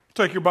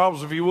Take your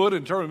Bibles, if you would,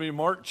 and turn with me to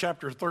Mark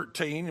chapter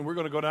 13, and we're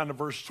going to go down to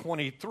verse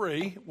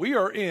 23. We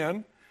are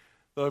in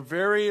the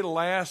very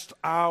last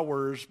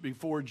hours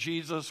before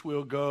Jesus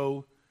will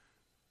go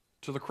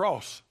to the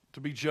cross to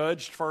be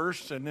judged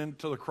first and then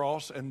to the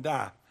cross and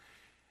die.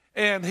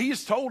 And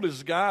he's told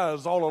his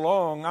guys all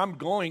along, I'm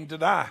going to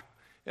die,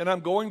 and I'm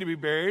going to be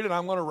buried, and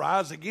I'm going to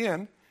rise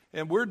again.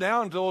 And we're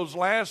down to those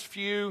last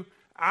few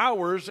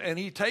hours, and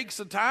he takes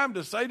the time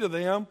to say to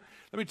them,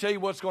 let me tell you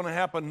what's going to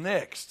happen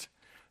next.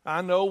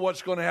 I know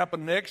what's going to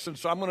happen next, and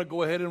so I'm going to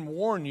go ahead and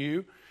warn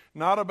you,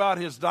 not about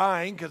his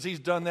dying, because he's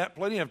done that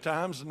plenty of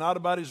times, and not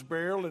about his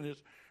burial and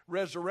his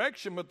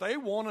resurrection, but they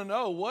want to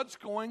know what's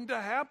going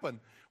to happen.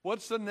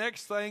 What's the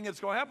next thing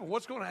that's going to happen?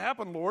 What's going to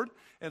happen, Lord?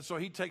 And so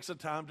he takes the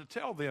time to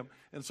tell them.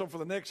 And so for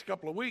the next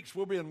couple of weeks,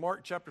 we'll be in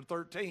Mark chapter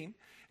 13,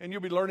 and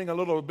you'll be learning a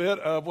little bit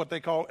of what they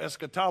call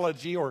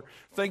eschatology, or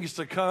things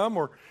to come,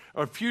 or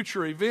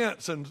future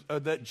events and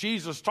that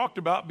Jesus talked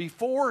about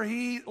before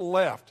he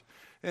left.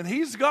 And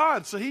he's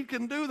God, so he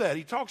can do that.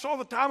 He talks all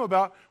the time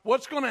about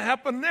what's going to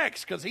happen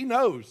next, because he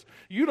knows.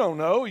 You don't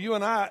know. You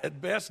and I,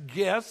 at best,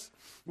 guess.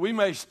 We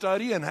may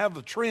study and have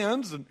the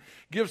trends and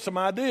give some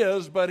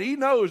ideas, but he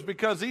knows,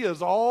 because he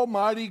is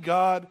Almighty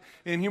God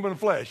in human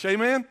flesh.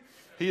 Amen?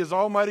 He is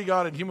Almighty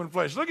God in human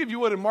flesh. Look, if you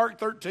would, in Mark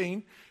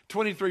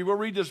 13:23. We'll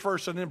read this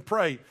verse and then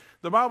pray.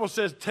 The Bible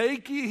says,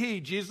 take ye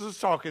heed. Jesus is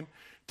talking.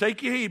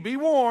 Take ye heed. Be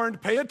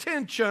warned. Pay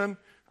attention.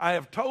 I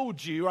have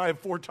told you, I have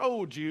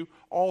foretold you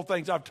all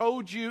things. I've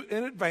told you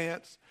in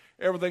advance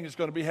everything that's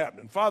going to be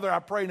happening. Father, I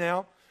pray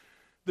now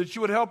that you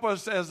would help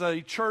us as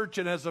a church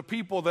and as a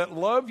people that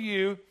love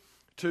you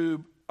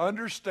to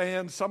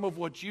understand some of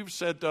what you've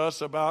said to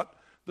us about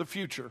the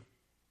future.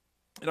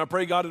 And I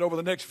pray, God, that over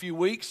the next few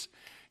weeks,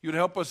 you'd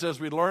help us as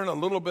we learn a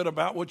little bit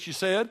about what you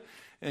said.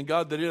 And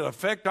God, that it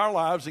affect our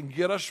lives and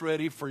get us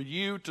ready for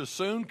you to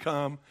soon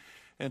come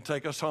and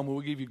take us home. We'll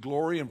give you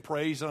glory and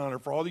praise and honor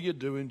for all that you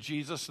do. In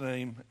Jesus'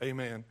 name,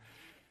 amen.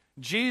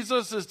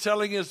 Jesus is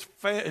telling his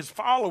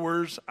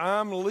followers,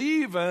 I'm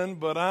leaving,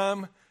 but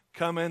I'm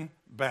coming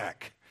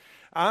back.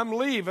 I'm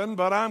leaving,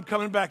 but I'm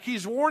coming back.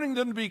 He's warning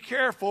them to be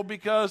careful,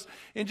 because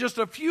in just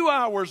a few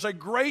hours, a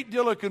great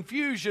deal of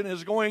confusion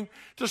is going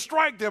to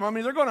strike them. I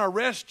mean, they're going to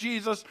arrest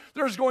Jesus.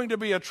 There's going to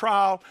be a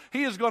trial.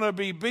 He is going to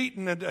be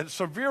beaten and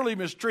severely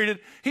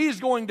mistreated. He's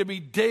going to be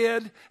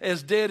dead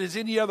as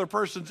any other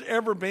person's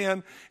ever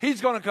been.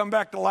 He's going to come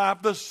back to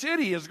life. The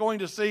city is going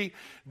to see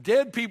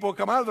dead people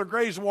come out of their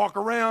graves and walk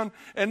around.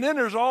 And then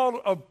there's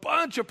a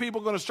bunch of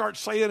people going to start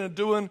saying and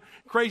doing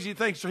crazy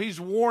things. So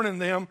he's warning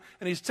them,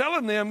 and he's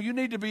telling them, you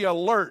need to be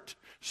alert,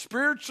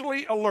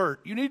 spiritually alert.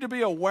 You need to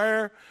be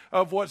aware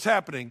of what's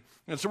happening.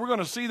 And so we're going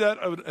to see that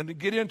and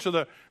get into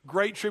the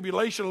Great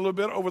Tribulation a little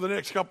bit over the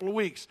next couple of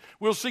weeks.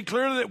 We'll see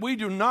clearly that we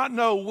do not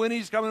know when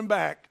he's coming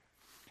back,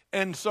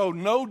 and so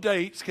no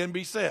dates can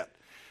be set.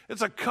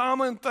 It's a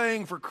common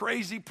thing for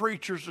crazy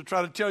preachers to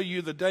try to tell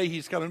you the day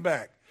he's coming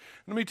back.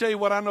 Let me tell you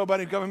what I know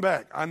about him coming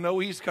back. I know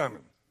he's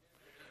coming.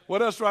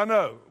 What else do I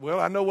know? Well,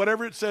 I know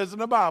whatever it says in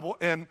the Bible,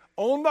 and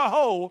on the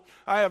whole,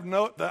 I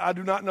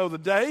do not know the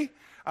day,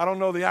 I don't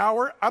know the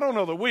hour, I don't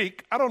know the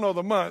week, I don't know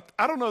the month,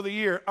 I don't know the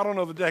year, I don't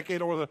know the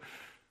decade or the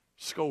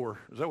score.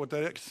 Is that what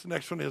the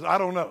next one is? I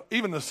don't know.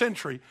 Even the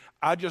century,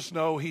 I just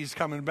know he's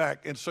coming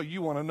back, and so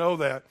you want to know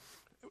that.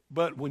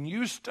 But when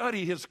you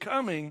study his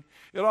coming,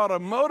 it ought to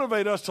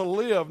motivate us to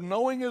live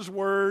knowing his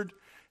word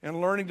and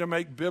learning to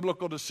make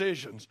biblical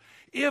decisions.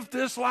 If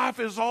this life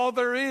is all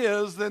there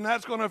is, then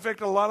that's going to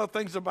affect a lot of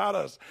things about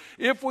us.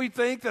 If we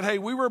think that, hey,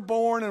 we were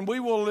born and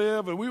we will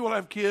live and we will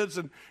have kids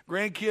and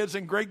grandkids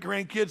and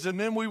great-grandkids and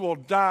then we will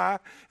die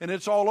and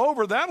it's all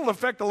over, that'll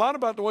affect a lot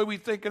about the way we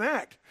think and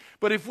act.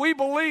 But if we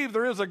believe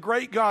there is a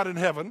great God in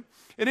heaven,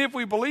 and if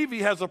we believe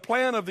he has a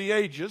plan of the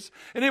ages,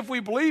 and if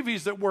we believe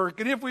he's at work,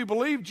 and if we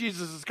believe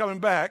Jesus is coming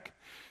back,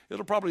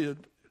 it'll probably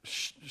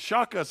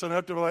shock us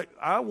enough to be like,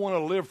 I want to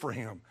live for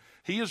him.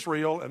 He is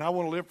real, and I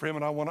want to live for him,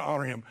 and I want to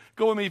honor him.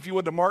 Go with me, if you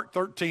would, to Mark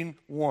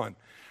 13:1.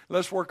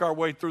 Let's work our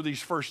way through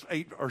these first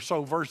 8 or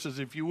so verses,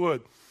 if you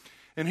would.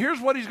 And here's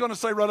what he's going to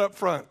say right up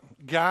front.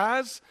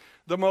 Guys,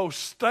 the most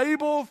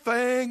stable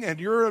thing in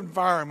your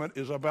environment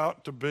is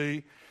about to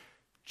be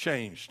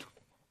changed.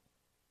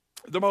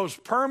 The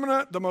most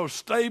permanent, the most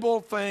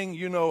stable thing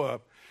you know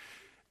of.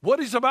 What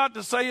he's about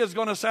to say is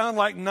going to sound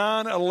like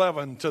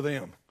 9/11 to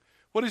them.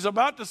 What he's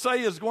about to say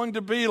is going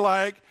to be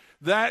like,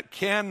 that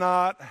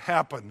cannot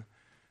happen.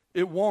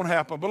 It won't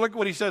happen. But look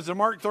what he says in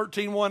Mark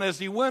 13:1. As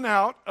he went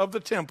out of the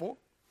temple,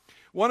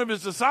 one of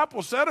his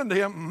disciples said unto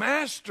him,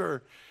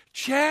 Master,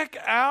 check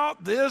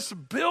out this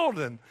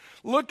building.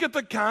 Look at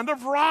the kind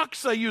of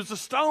rocks they use, the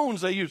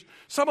stones they use.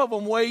 Some of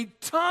them weigh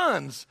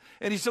tons.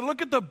 And he said,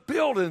 look at the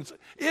buildings.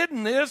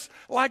 Isn't this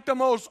like the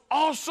most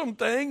awesome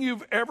thing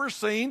you've ever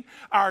seen?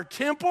 Our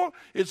temple,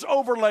 it's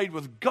overlaid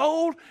with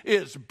gold.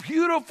 It's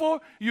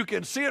beautiful. You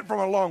can see it from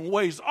a long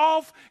ways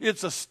off.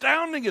 It's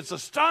astounding. It's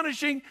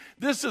astonishing.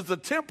 This is the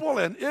temple,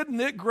 and isn't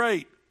it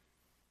great?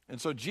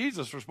 And so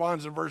Jesus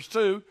responds in verse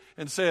 2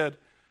 and said,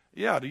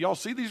 yeah, do y'all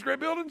see these great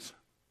buildings?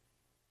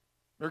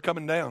 They're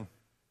coming down.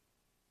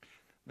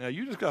 Now,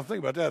 you just got to think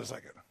about that a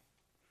second.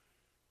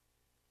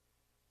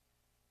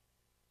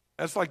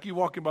 That's like you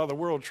walking by the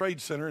World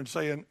Trade Center and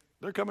saying,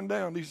 they're coming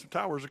down. These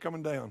towers are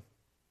coming down.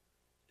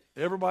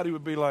 Everybody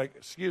would be like,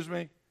 excuse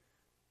me,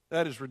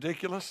 that is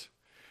ridiculous.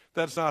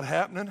 That's not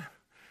happening.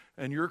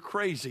 And you're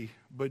crazy.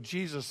 But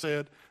Jesus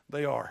said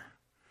they are.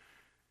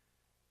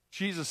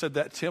 Jesus said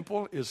that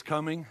temple is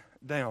coming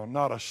down.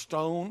 Not a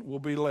stone will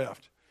be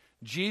left.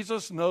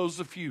 Jesus knows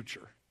the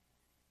future.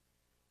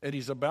 And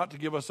he's about to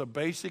give us a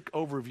basic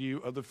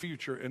overview of the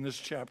future in this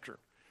chapter.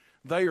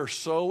 They are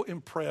so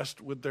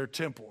impressed with their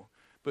temple.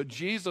 But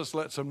Jesus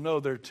lets them know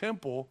their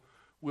temple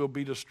will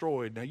be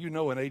destroyed. Now, you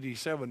know in AD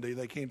 70,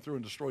 they came through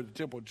and destroyed the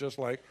temple just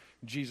like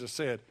Jesus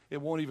said.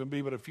 It won't even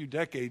be but a few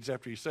decades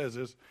after he says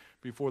this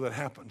before that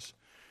happens.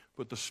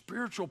 But the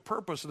spiritual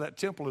purpose of that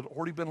temple had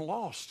already been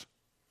lost.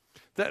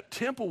 That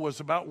temple was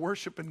about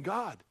worshiping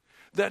God.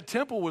 That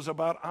temple was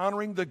about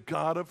honoring the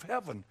God of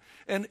heaven.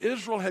 And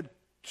Israel had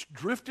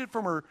drifted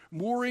from her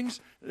moorings.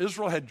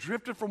 Israel had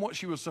drifted from what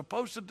she was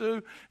supposed to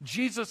do.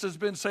 Jesus has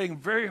been saying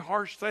very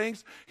harsh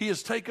things. He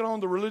has taken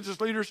on the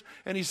religious leaders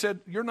and he said,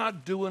 you're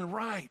not doing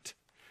right.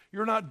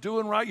 You're not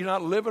doing right. You're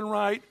not living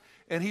right.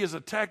 And he has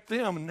attacked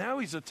them. And now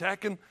he's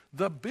attacking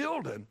the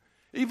building.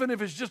 Even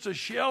if it's just a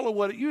shell of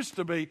what it used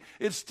to be,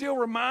 it still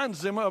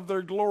reminds them of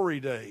their glory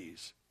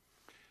days.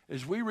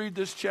 As we read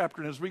this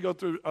chapter and as we go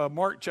through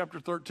Mark chapter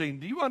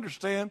 13, do you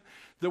understand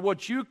that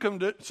what you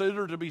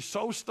consider to be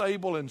so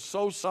stable and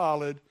so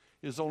solid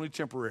is only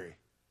temporary?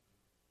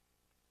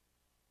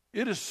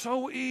 It is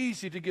so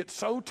easy to get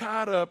so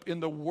tied up in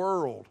the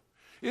world.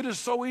 It is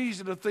so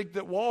easy to think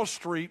that Wall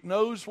Street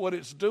knows what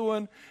it's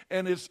doing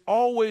and it's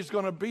always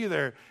going to be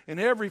there. And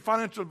every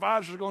financial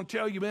advisor is going to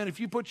tell you, man, if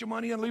you put your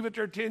money in and leave it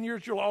there 10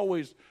 years, you'll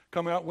always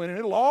come out winning.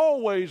 It'll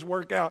always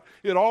work out.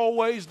 It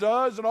always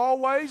does. It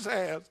always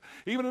has.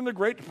 Even in the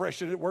Great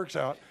Depression, it works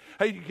out.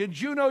 Hey, did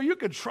you know you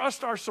can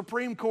trust our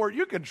Supreme Court?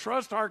 You can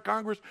trust our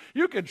Congress.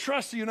 You can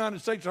trust the United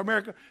States of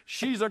America.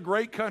 She's a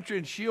great country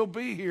and she'll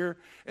be here.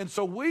 And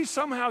so we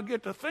somehow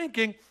get to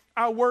thinking,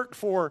 I worked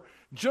for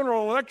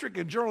General Electric,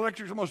 and General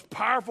Electric is the most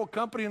powerful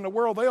company in the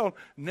world. They'll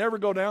never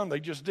go down. They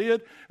just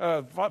did.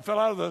 Fell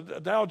out of the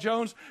Dow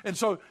Jones. And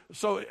so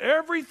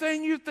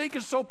everything you think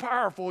is so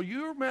powerful,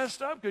 you're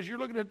messed up because you're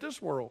looking at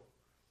this world.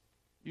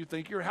 You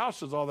think your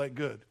house is all that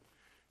good.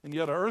 And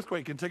yet an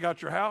earthquake can take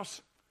out your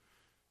house.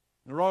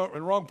 In the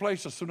wrong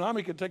place, a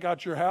tsunami can take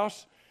out your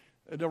house.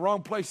 In the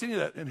wrong place, any of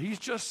that. And he's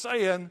just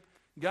saying,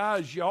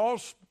 guys,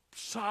 y'all's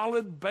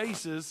solid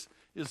basis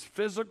is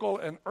physical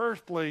and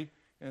earthly,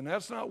 and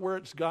that's not where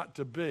it's got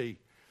to be.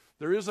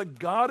 There is a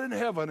God in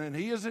heaven, and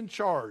he is in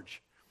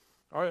charge.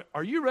 All right,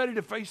 are you ready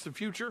to face the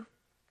future?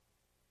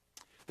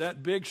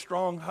 That big,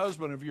 strong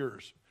husband of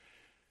yours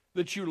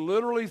that you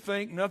literally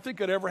think nothing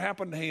could ever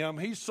happen to him.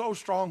 He's so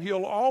strong,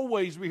 he'll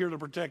always be here to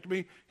protect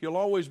me. He'll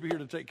always be here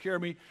to take care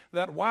of me.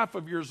 That wife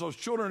of yours, those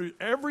children,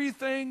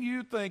 everything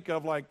you think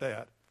of like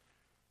that,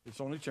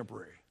 it's only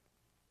temporary.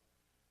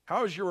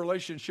 How is your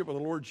relationship with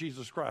the Lord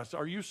Jesus Christ?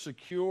 Are you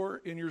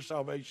secure in your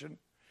salvation?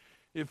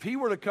 If he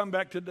were to come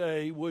back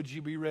today, would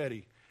you be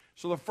ready?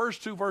 So the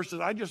first two verses,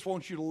 I just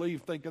want you to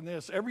leave thinking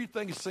this.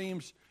 Everything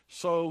seems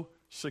so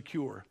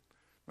secure.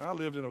 I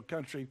lived in a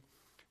country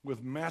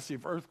with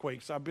massive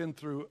earthquakes. I've been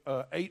through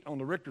 8 on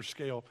the Richter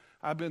scale.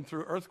 I've been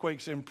through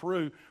earthquakes in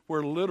Peru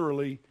where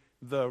literally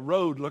the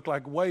road looked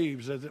like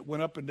waves as it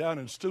went up and down,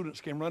 and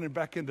students came running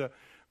back into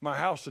my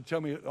house to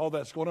tell me all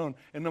that's going on.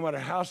 And no matter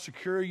how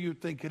secure you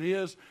think it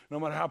is, no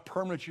matter how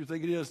permanent you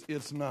think it is,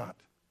 it's not.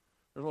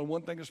 There's only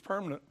one thing that's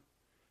permanent.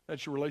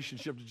 That's your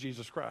relationship to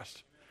Jesus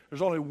Christ.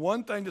 There's only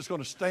one thing that's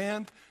going to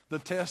stand the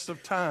test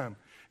of time.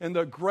 And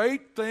the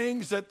great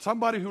things that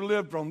somebody who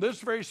lived on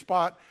this very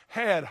spot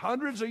had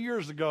hundreds of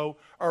years ago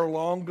are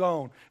long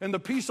gone. And the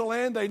piece of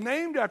land they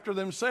named after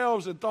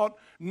themselves and thought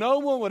no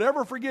one would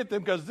ever forget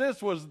them because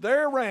this was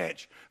their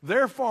ranch,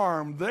 their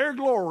farm, their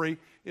glory,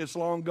 it's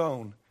long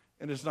gone.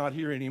 And it's not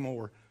here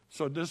anymore.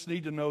 So just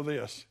need to know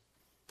this.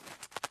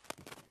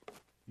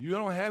 You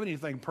don't have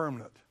anything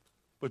permanent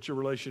but your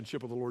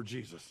relationship with the Lord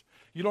Jesus.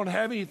 You don't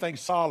have anything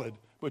solid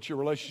but your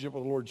relationship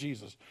with the Lord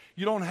Jesus.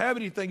 You don't have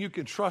anything you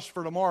can trust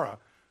for tomorrow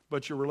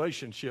but your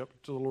relationship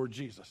to the Lord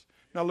Jesus.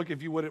 Now look,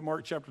 if you would, at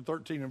Mark chapter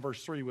 13 and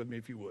verse 3 with me,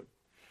 if you would.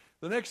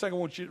 The next thing I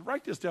want you to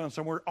write this down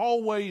somewhere.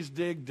 Always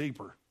dig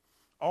deeper.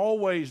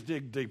 Always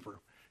dig deeper.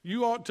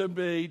 You ought to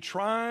be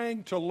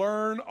trying to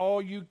learn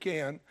all you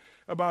can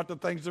about the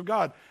things of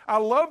God. I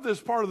love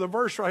this part of the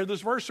verse right here,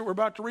 this verse that we're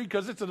about to read,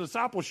 because it's a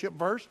discipleship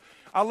verse.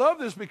 I love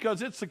this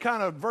because it's the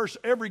kind of verse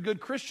every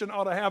good Christian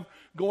ought to have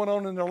going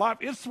on in their life.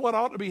 It's what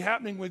ought to be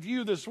happening with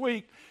you this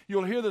week.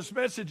 You'll hear this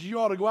message. You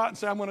ought to go out and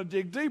say, I'm going to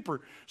dig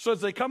deeper. So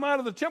as they come out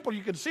of the temple,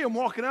 you can see them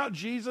walking out.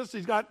 Jesus,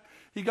 he got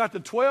the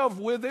 12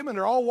 with him, and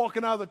they're all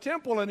walking out of the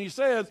temple, and he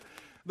says,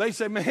 they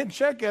say, man,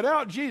 check it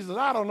out. Jesus,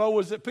 I don't know,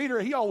 was it Peter?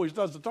 He always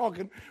does the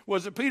talking.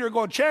 Was it Peter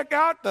going, check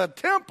out the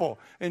temple?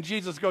 And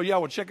Jesus go, yeah,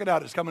 well, check it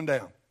out. It's coming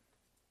down.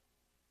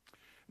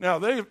 Now,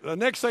 the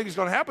next thing that's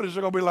going to happen is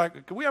they're going to be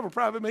like, can we have a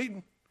private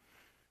meeting?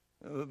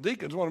 The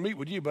deacons want to meet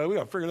with you, but we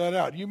got to figure that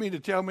out. You mean to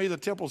tell me the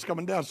temple's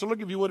coming down? So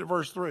look, if you would, at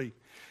verse 3.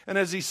 And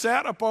as he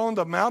sat upon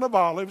the Mount of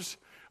Olives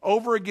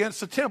over against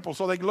the temple,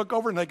 so they can look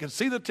over and they can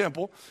see the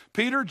temple,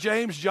 Peter,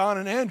 James, John,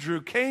 and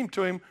Andrew came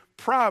to him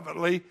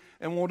privately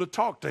and wanted to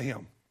talk to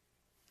him.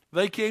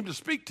 They came to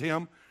speak to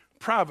him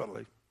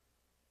privately.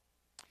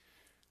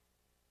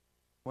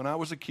 When I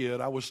was a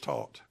kid, I was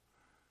taught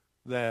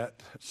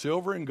that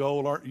silver and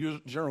gold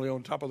aren't generally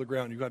on top of the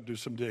ground. You've got to do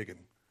some digging.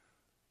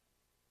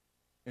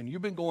 And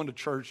you've been going to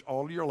church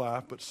all your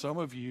life, but some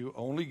of you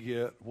only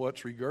get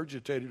what's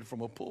regurgitated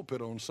from a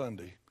pulpit on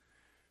Sunday.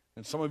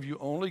 And some of you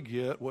only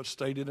get what's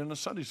stated in a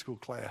Sunday school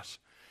class.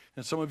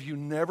 And some of you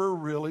never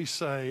really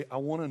say, I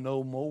want to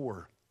know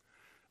more.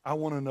 I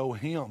want to know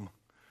him.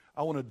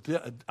 I want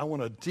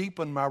to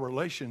deepen my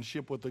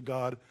relationship with the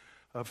God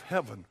of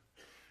heaven.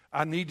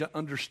 I need to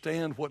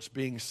understand what's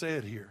being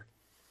said here.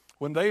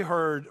 When they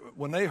heard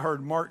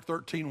Mark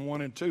 13,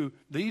 1 and 2,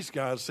 these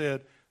guys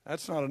said,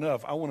 that's not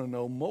enough. I want to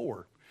know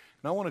more.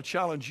 And I want to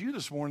challenge you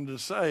this morning to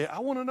say, I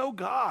want to know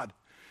God.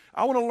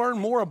 I want to learn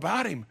more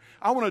about him.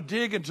 I want to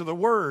dig into the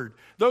Word.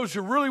 Those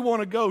who really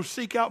want to go,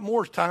 seek out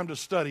more time to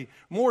study,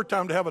 more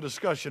time to have a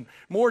discussion,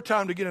 more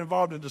time to get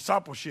involved in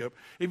discipleship.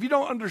 If you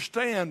don't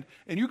understand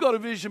and you go to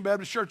Vision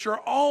Baptist Church, there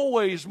are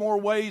always more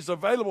ways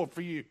available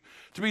for you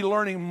to be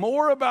learning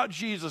more about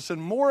Jesus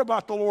and more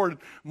about the Lord,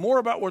 more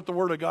about what the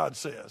Word of God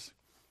says.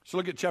 So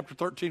look at chapter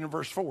 13 and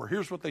verse 4.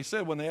 Here's what they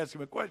said when they asked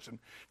him a question.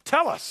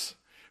 Tell us,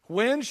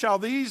 when shall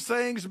these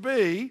things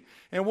be,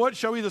 and what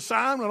shall be the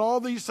sign when all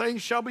these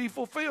things shall be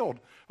fulfilled?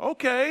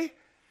 Okay,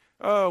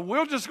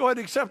 we'll just go ahead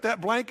and accept that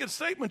blanket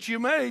statement you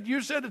made.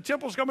 You said the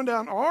temple's coming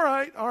down. All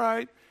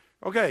right.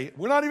 Okay,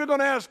 we're not even going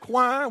to ask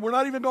why. We're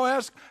not even going to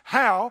ask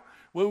how.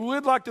 We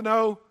would like to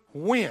know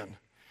when.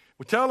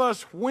 Well, tell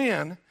us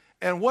when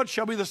and what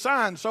shall be the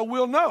sign so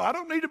we'll know. I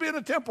don't need to be in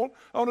a temple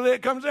on the day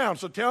it comes down.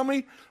 So tell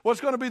me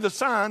what's going to be the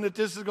sign that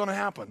this is going to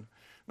happen.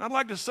 And I'd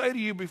like to say to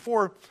you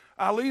before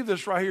I leave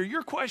this right here,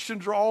 your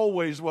questions are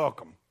always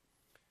welcome.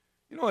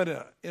 You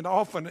know, and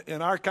often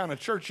in our kind of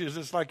churches,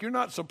 it's like you're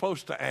not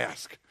supposed to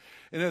ask.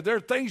 And if there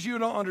are things you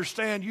don't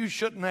understand, you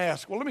shouldn't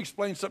ask. Well, let me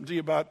explain something to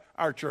you about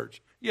our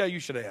church. Yeah, you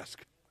should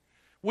ask.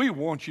 We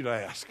want you to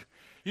ask.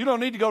 You don't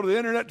need to go to the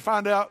internet to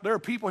find out. There are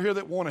people here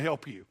that want to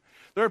help you.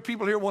 There are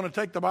people here who want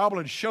to take the Bible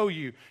and show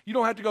you. You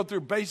don't have to go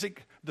through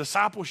basic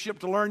discipleship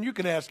to learn. You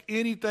can ask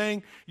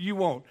anything you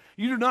want.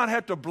 You do not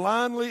have to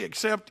blindly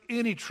accept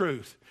any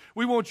truth.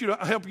 We want you to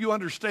help you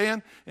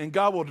understand, and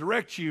God will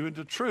direct you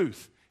into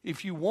truth.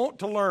 If you want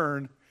to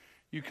learn,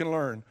 you can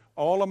learn.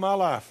 All of my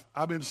life,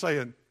 I've been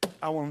saying,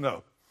 I want to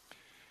know.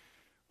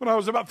 When I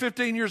was about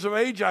 15 years of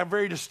age, I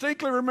very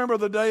distinctly remember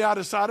the day I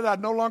decided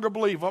I'd no longer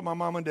believe what my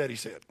mom and daddy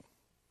said.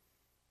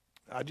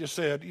 I just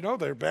said, you know,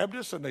 they're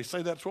Baptists and they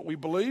say that's what we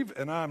believe,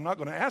 and I'm not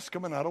going to ask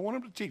them, and I don't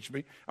want them to teach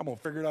me. I'm going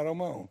to figure it out on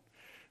my own.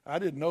 I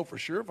didn't know for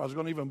sure if I was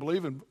going to even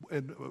believe in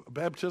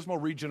baptismal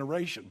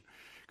regeneration,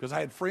 because I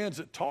had friends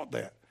that taught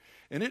that.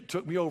 And it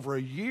took me over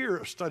a year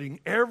of studying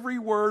every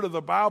word of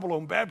the Bible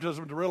on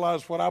baptism to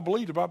realize what I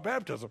believed about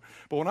baptism.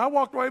 But when I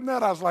walked away from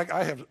that, I was like,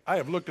 I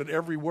have looked at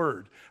every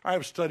word. I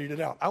have studied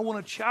it out. I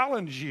want to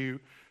challenge you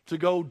to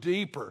go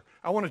deeper.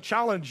 I want to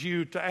challenge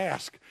you to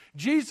ask.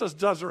 Jesus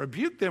doesn't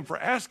rebuke them for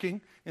asking.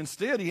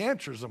 Instead, he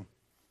answers them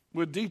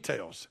with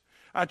details.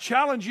 I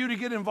challenge you to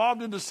get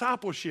involved in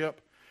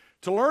discipleship,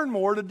 to learn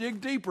more, to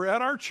dig deeper.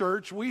 At our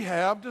church, we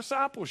have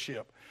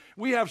discipleship.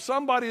 We have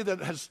somebody that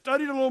has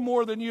studied a little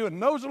more than you and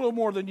knows a little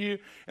more than you,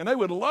 and they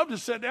would love to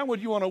sit down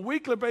with you on a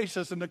weekly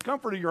basis in the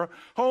comfort of your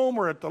home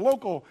or at the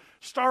local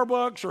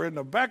Starbucks or in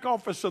the back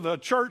office of the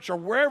church or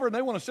wherever, and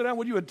they want to sit down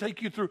with you and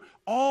take you through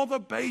all the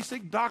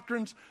basic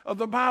doctrines of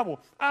the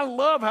Bible. I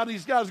love how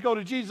these guys go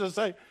to Jesus and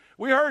say,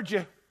 we heard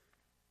you.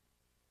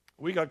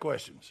 We got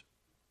questions.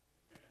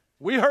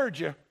 We heard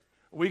you.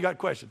 We got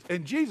questions.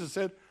 And Jesus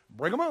said,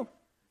 bring them on.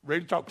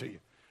 Ready to talk to you.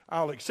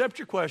 I'll accept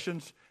your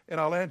questions and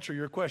I'll answer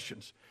your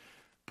questions.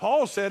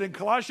 Paul said in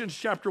Colossians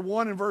chapter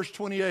 1 and verse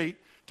 28,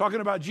 talking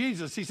about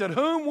Jesus, he said,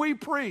 whom we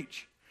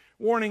preach,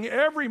 warning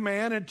every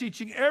man and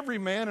teaching every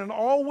man in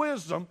all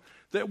wisdom,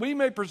 that we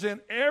may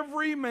present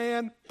every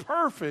man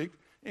perfect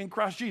in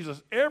Christ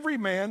Jesus. Every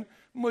man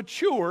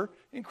mature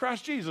in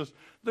Christ Jesus.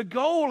 The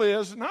goal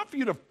is not for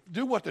you to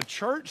do what the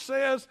church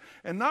says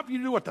and not for you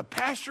to do what the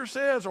pastor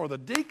says or the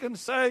deacons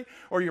say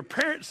or your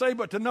parents say,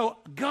 but to know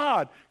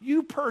God,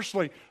 you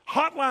personally,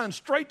 hotline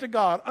straight to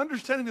God,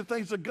 understanding the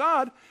things of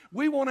God.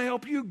 We want to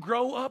help you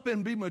grow up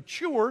and be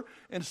mature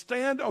and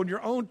stand on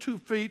your own 2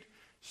 feet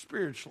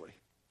spiritually.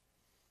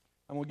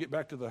 I'm going to get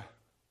back to the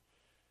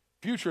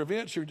future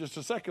events here in just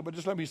a second, but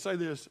just let me say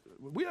this.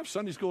 We have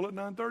Sunday school at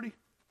 9:30.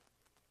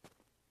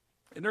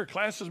 And there are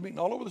classes meeting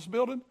all over this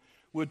building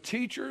with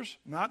teachers,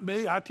 not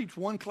me. I teach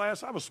one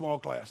class. I have a small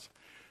class.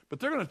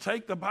 But they're going to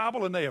take the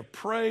Bible, and they have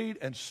prayed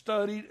and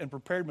studied and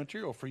prepared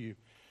material for you.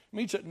 It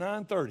meets at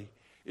 9:30.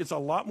 It's a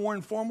lot more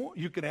informal.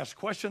 You can ask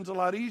questions a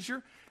lot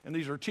easier, and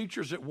these are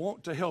teachers that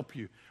want to help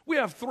you. We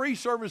have 3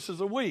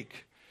 services a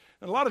week.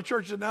 And a lot of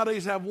churches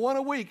nowadays have one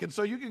a week, and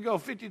so you can go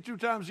 52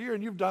 times a year,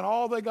 and you've done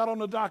all they got on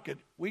the docket.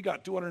 We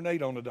got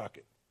 208 on the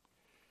docket.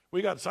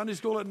 We got Sunday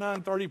school at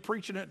 9:30,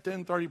 preaching at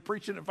 10:30,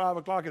 preaching at 5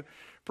 o'clock, and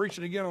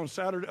preaching again on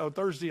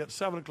Thursday at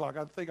 7 o'clock.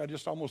 I think I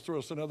just almost threw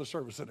us another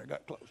service in there,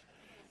 got close.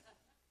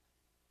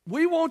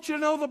 We want you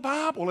to know the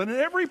Bible. And in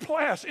every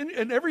class,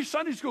 in every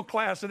Sunday school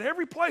class, in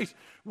every place,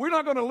 we're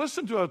not going to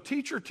listen to a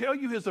teacher tell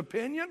you his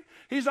opinion.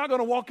 He's not going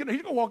to walk in.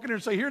 He's going to walk in there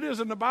and say, here it is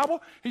in the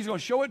Bible. He's going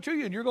to show it to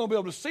you, and you're going to be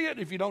able to see it.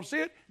 If you don't see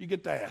it, you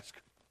get to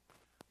ask.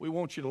 We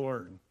want you to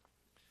learn.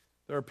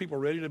 There are people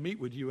ready to meet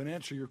with you and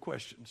answer your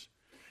questions.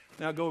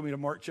 Now go with me to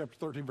Mark chapter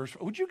 13, verse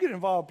 4. Would you get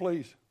involved,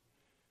 please?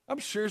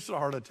 I'm serious as a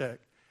heart attack.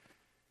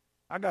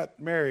 I got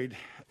married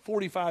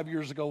 45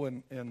 years ago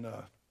in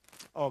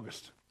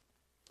August.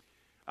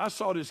 I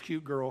saw this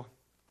cute girl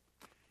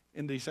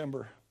in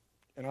December,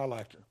 and I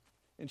liked her.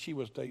 And she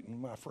was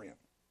dating my friend.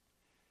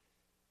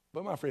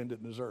 But my friend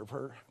didn't deserve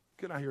her.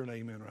 Can I hear an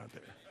amen right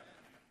there?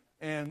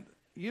 And,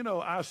 you know,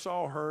 I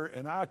saw her,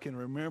 and I can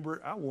remember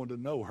I wanted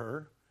to know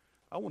her.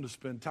 I wanted to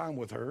spend time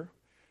with her.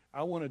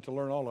 I wanted to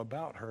learn all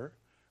about her.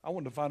 I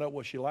wanted to find out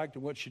what she liked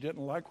and what she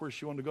didn't like, where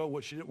she wanted to go,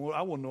 what she didn't want.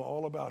 I want to know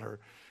all about her.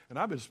 And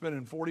I've been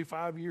spending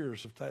 45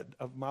 years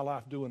of my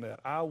life doing that.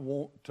 I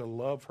want to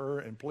love her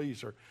and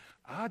please her.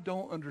 I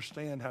don't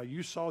understand how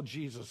you saw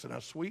Jesus and how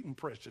sweet and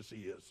precious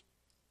he is.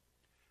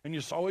 And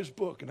you saw his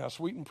book and how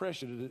sweet and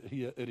precious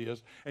it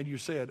is. And you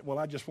said, well,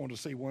 I just want to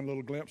see one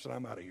little glimpse and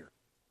I'm out of here.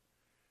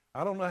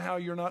 I don't know how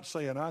you're not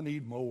saying, I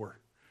need more.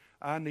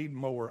 I need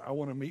more. I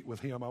want to meet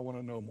with him. I want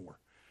to know more.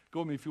 Go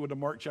with me, if you would, to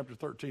Mark chapter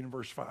 13 and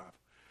verse 5.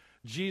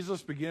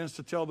 Jesus begins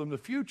to tell them the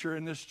future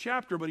in this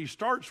chapter, but he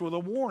starts with a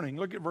warning.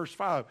 Look at verse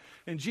 5.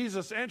 And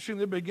Jesus answering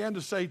them began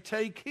to say,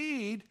 take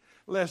heed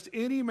lest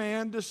any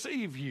man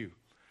deceive you.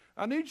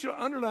 I need you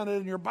to underline it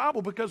in your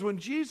Bible, because when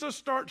Jesus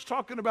starts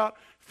talking about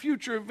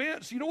future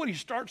events, you know what he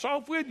starts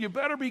off with? You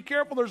better be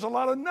careful. There's a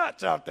lot of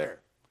nuts out there.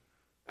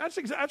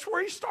 That's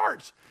where he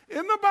starts.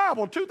 In the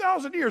Bible,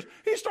 2,000 years,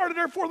 he started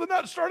there before the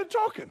nuts started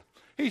talking.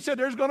 He said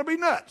there's going to be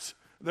nuts.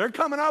 They're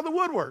coming out of the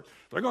woodwork.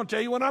 They're going to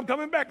tell you when I'm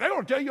coming back. They're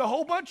going to tell you a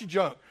whole bunch of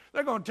junk.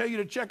 They're going to tell you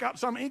to check out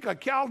some Inca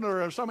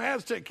calendar or some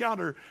Aztec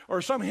calendar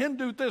or some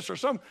Hindu this or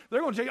some. They're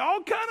going to tell you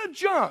all kind of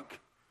junk.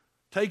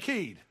 Take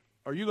heed,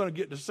 or you're going to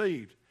get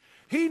deceived.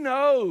 He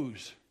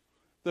knows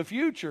the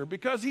future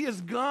because he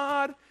is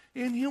God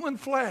in human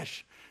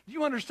flesh. Do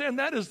you understand?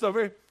 That is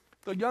the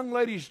young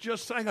ladies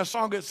just sang a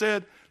song that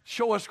said,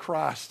 show us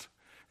Christ.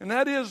 And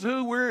that is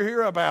who we're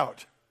here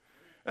about.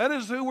 That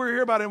is who we're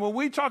here about. And when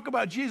we talk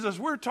about Jesus,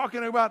 we're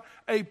talking about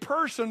a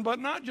person, but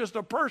not just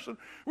a person.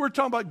 We're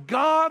talking about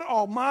God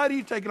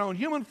Almighty taking on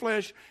human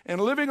flesh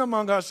and living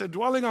among us and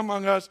dwelling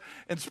among us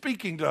and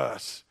speaking to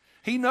us.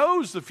 He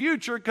knows the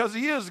future because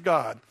he is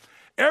God.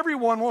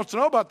 Everyone wants to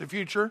know about the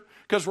future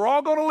because we're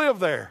all going to live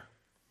there.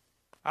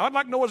 I'd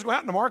like to know what's going to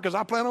happen tomorrow because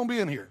I plan on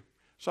being here.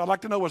 So I'd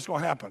like to know what's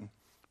going to happen.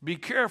 Be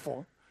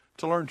careful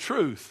to learn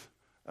truth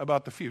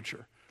about the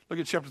future. Look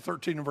at chapter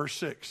 13 and verse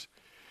 6.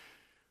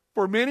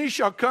 For many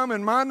shall come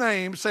in my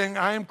name, saying,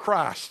 I am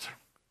Christ,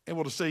 and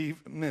will deceive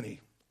many.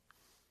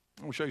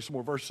 I'm going to show you some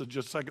more verses in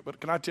just a second,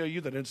 but can I tell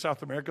you that in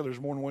South America there's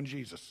more than one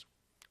Jesus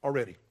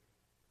already?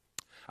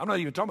 I'm not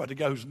even talking about the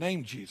guy who's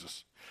named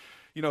Jesus.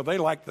 You know, they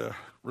like the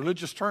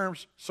religious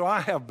terms, so I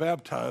have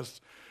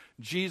baptized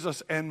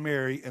Jesus and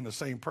Mary in the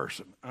same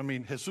person. I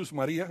mean, Jesus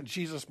Maria,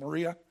 Jesus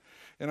Maria.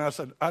 And I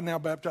said, I now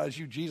baptize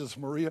you, Jesus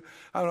Maria.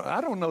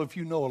 I don't know if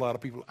you know a lot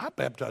of people. I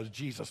baptized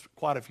Jesus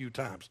quite a few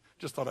times.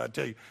 Just thought I'd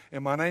tell you.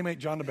 And my name ain't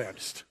John the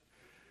Baptist.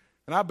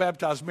 And I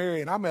baptized Mary,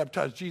 and I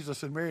baptized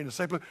Jesus and Mary in the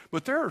same place.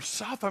 But there are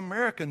South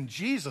American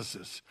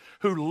Jesuses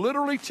who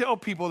literally tell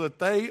people that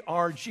they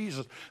are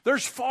Jesus.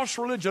 There's false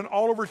religion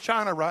all over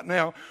China right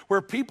now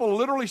where people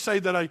literally say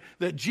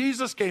that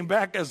Jesus came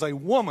back as a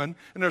woman,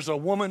 and there's a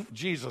woman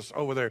Jesus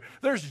over there.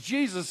 There's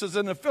Jesuses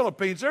in the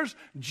Philippines. There's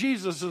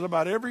Jesuses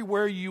about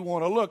everywhere you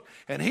want to look.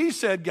 And he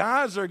said,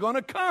 guys, they're going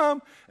to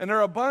come, and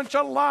they're a bunch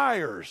of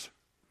liars.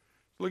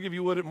 Look, if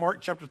you would, at Mark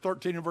chapter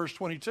 13 and verse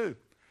 22.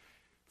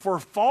 For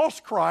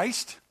false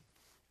Christ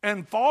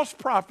and false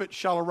prophets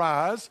shall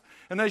arise,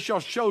 and they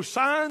shall show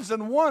signs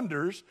and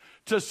wonders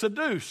to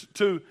seduce,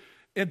 to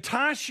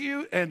entice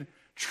you and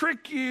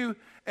trick you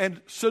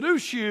and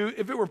seduce you,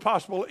 if it were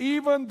possible,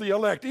 even the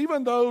elect,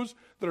 even those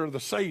that are the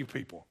saved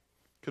people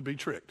could be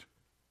tricked.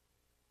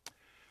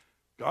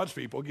 God's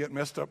people get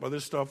messed up by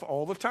this stuff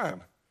all the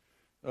time.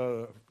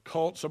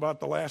 Cults about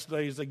the last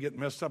days, they get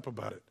messed up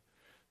about it.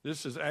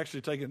 This is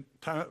actually talking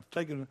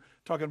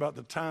about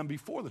the time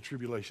before the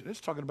tribulation. It's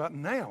talking about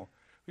now.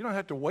 You don't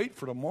have to wait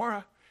for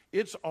tomorrow.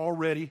 It's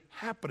already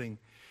happening.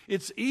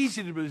 It's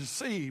easy to be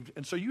deceived,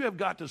 and so you have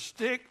got to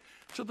stick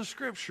to the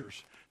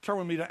Scriptures. Turn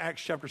with me to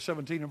Acts chapter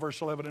 17 and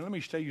verse 11, and let me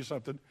tell you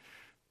something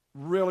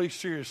really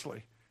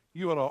seriously.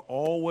 You ought to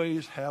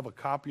always have a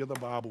copy of the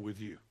Bible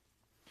with you.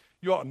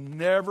 You ought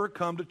never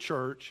come to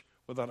church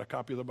without a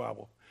copy of the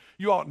Bible.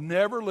 You ought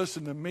never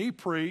listen to me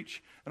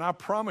preach, and I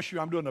promise you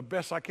I'm doing the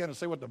best I can to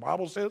say what the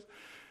Bible says.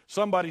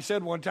 Somebody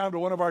said one time to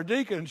one of our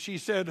deacons, she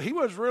said, he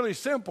was really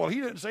simple.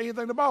 He didn't say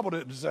anything the Bible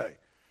didn't say.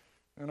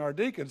 And our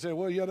deacon said,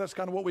 well, yeah, that's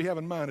kind of what we have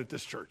in mind at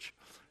this church.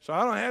 So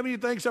I don't have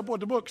anything except what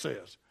the book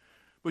says.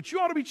 But you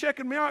ought to be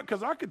checking me out,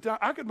 because I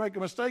could make a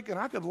mistake, and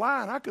I could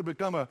lie, and I could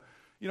become a,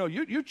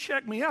 you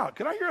check me out.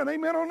 Can I hear an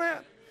amen on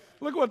that?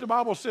 Look at what the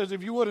Bible says,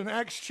 if you would, in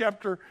Acts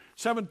chapter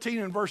 17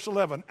 and verse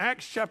 11.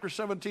 Acts chapter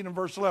 17 and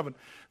verse 11.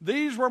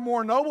 These were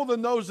more noble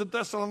than those at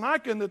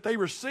Thessalonica, in that they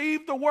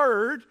received the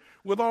word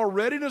with all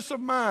readiness of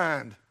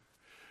mind.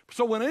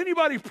 So when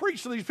anybody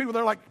preached to these people,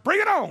 they're like, bring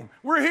it on.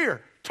 We're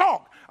here.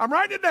 Talk. I'm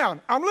writing it down.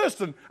 I'm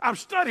listening. I'm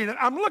studying it.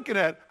 I'm looking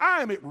at it.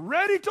 I am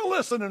ready to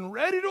listen and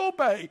ready to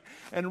obey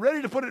and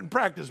ready to put it in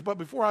practice. But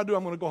before I do,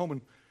 I'm going to go home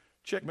and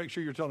check, make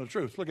sure you're telling the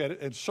truth. Look at it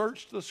and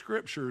search the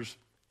scriptures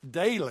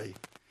daily,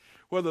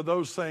 whether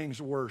those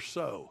things were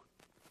so.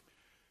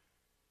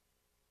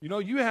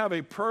 You have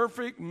a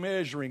perfect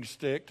measuring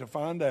stick to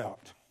find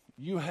out.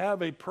 You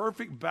have a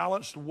perfect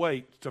balanced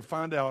weight to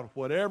find out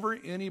whatever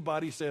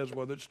anybody says,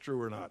 whether it's true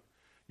or not.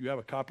 You have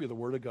a copy of the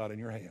Word of God in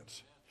your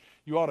hands.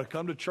 You ought to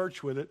come to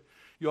church with it.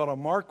 You ought to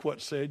mark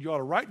what's said. You ought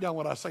to write down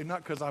what I say,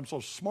 not because I'm so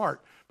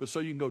smart, but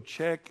so you can go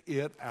check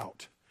it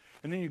out.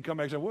 And then you come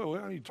back and say, well,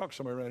 I need to talk to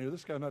somebody around here.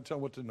 This guy's not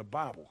telling what's in the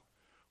Bible.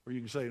 Or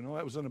you can say, no,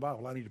 that was in the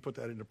Bible. I need to put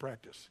that into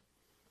practice.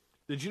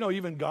 Did you know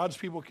even God's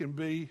people can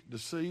be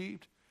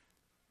deceived?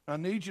 I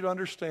need you to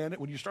understand it.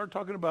 When you start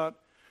talking about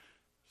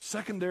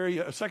second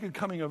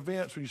coming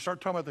events, when you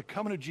start talking about the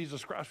coming of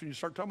Jesus Christ, when you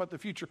start talking about the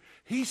future,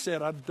 he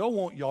said, I don't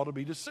want y'all to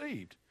be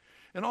deceived.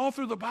 And all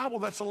through the Bible,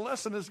 that's a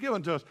lesson that's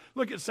given to us.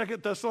 Look at 2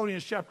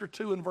 Thessalonians chapter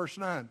 2 and verse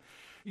 9.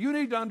 You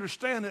need to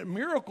understand that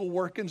miracle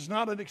working is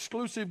not an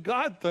exclusive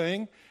God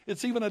thing.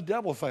 It's even a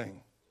devil thing.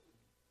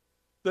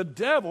 The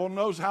devil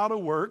knows how to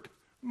work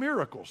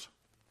miracles.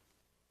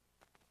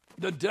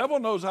 The devil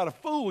knows how to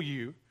fool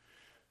you,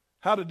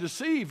 how to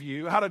deceive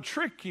you, how to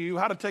trick you,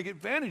 how to take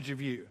advantage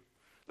of you.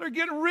 They're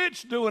getting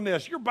rich doing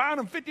this. You're buying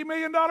them $50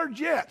 million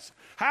jets.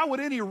 How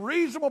would any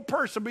reasonable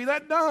person be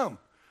that dumb?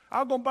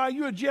 I'm going to buy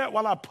you a jet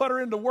while I put her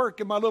into work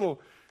in my little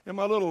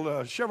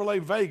Chevrolet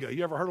Vega.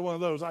 You ever heard of one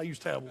of those? I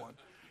used to have one.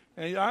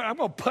 And I'm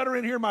going to put her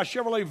in here in my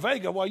Chevrolet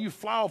Vega while you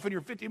fly off in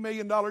your $50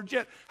 million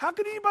jet. How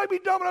could anybody be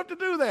dumb enough to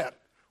do that?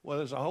 Well,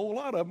 there's a whole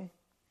lot of them,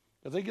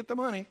 because they get the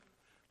money.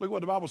 Look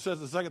what the Bible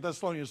says in 2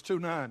 Thessalonians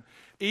 2:9.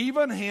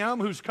 Even him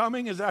whose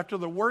coming is after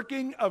the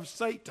working of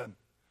Satan,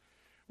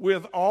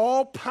 with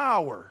all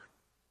power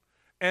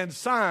and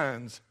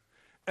signs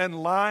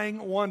and lying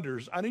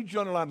wonders. I need you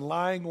to underline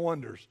lying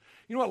wonders.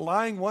 You know what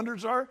lying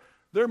wonders are?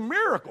 They're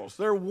miracles.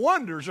 They're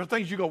wonders. They're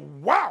things you go,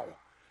 wow,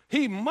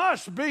 he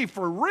must be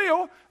for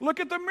real. Look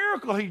at the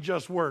miracle he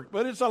just worked.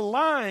 But it's a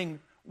lying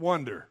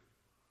wonder.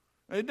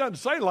 It doesn't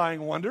say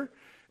lying wonder.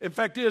 In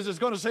fact, it's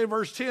going to say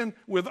verse 10,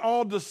 with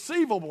all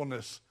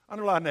deceivableness.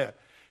 Underline that.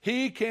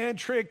 He can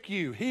trick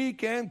you. He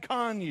can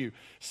con you.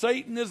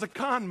 Satan is a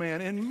con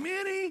man, and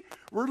many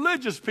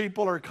religious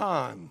people are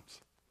cons.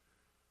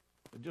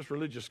 They're just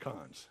religious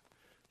cons.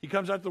 He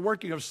comes out the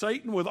working of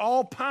Satan with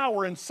all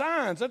power and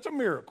signs. That's a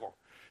miracle.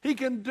 He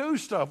can do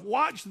stuff.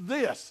 Watch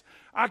this.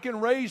 I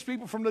can raise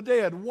people from the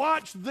dead.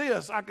 Watch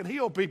this. I can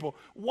heal people.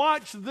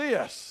 Watch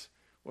this.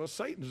 Well,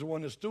 Satan's the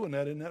one that's doing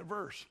that in that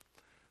verse.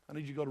 I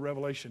need you to go to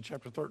Revelation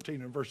chapter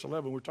 13 and verse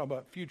 11. We're talking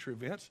about future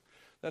events.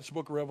 That's the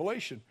book of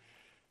Revelation.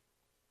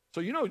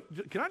 So,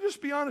 can I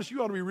just be honest?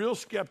 You ought to be real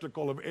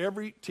skeptical of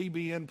every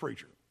TBN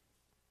preacher.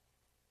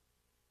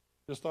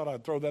 Just thought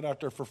I'd throw that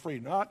out there for free,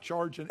 not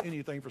charging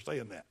anything for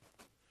saying that.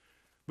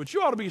 But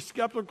you ought to be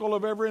skeptical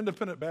of every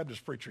independent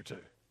Baptist preacher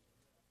too.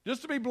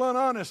 Just to be blunt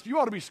honest, you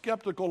ought to be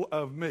skeptical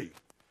of me.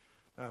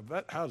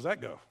 How does that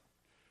go?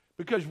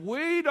 Because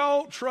we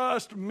don't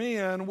trust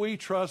men, we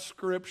trust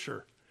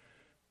Scripture.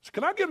 So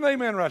can I get an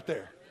amen right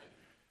there?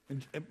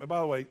 And by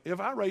the way, if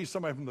I raise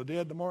somebody from the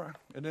dead tomorrow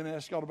and then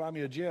ask y'all to buy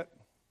me a jet,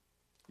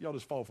 y'all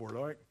just fall for it,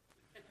 all right?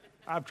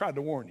 I've tried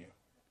to warn you.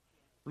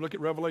 Look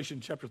at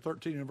Revelation chapter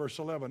 13 and verse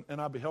 11.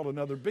 And I beheld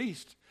another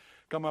beast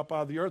come up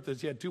out of the earth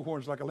as he had two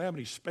horns like a lamb, and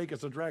he spake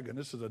as a dragon.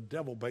 This is a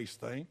devil-based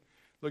thing.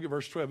 Look at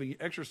verse 12. He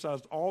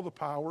exercised all the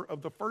power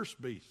of the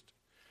first beast.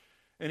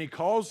 And he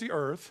caused the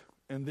earth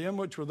and them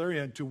which were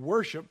therein to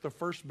worship the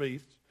first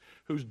beast,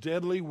 whose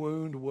deadly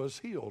wound was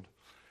healed.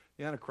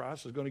 The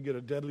Antichrist is going to get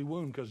a deadly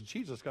wound because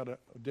Jesus got a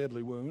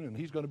deadly wound, and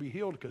he's going to be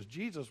healed because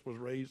Jesus was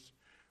raised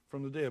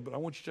from the dead. But I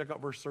want you to check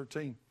out verse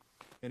 13.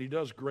 And he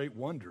does great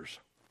wonders.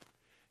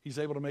 He's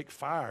able to make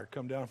fire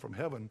come down from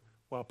heaven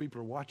while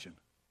people are watching.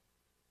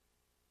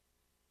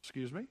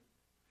 Excuse me?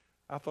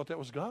 I thought that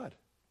was God.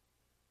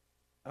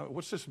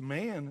 What's this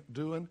man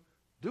doing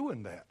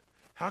that?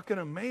 How can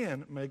a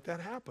man make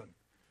that happen?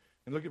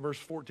 And look at verse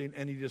 14.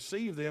 And he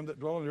deceived them that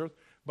dwell on the earth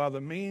by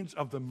the means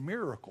of the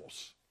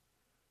miracles.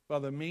 By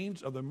the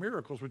means of the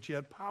miracles which he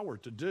had power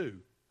to do.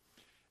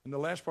 And the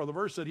last part of the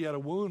verse said he had a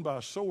wound by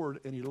a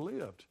sword and he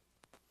lived.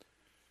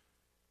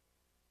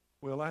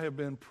 Well, I have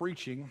been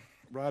preaching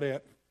right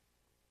at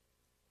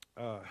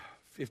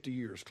 50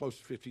 years, close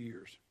to 50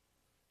 years.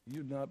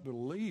 You'd not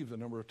believe the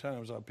number of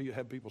times I've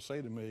had people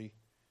say to me,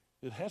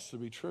 it has to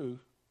be true.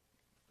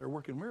 They're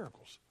working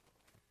miracles.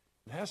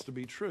 It has to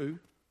be true.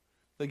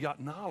 They got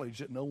knowledge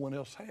that no one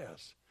else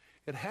has.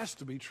 It has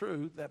to be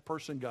true that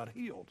person got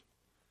healed.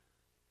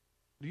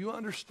 Do you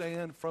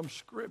understand from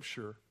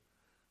Scripture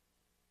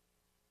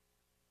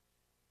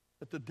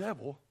that the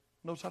devil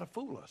knows how to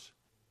fool us,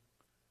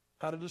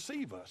 how to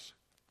deceive us?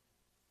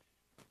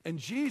 And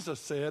Jesus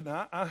said,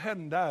 now, I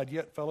hadn't died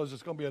yet, fellas.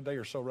 It's going to be a day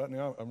or so right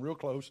now. I'm real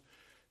close.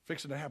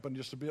 Fixing to happen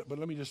just a bit. But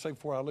let me just say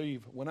before I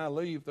leave, when I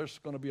leave, there's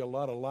going to be a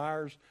lot of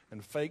liars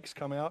and fakes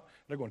come out.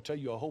 They're going to tell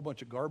you a whole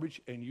bunch of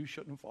garbage, and you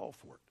shouldn't fall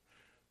for it.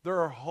 There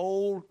are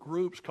whole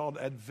groups called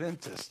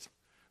Adventists.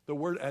 The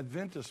word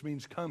Adventist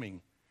means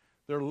coming.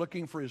 They're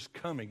looking for his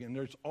coming, and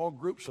there's all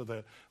groups of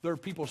that. There are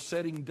people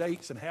setting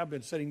dates and have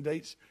been setting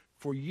dates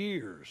for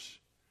years.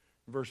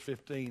 Verse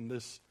 15,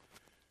 this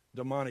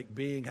demonic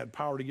being had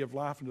power to give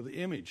life into the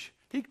image.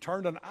 He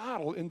turned an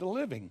idol into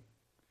living.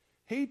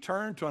 He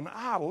turned to an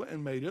idol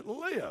and made it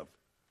live.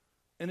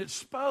 And it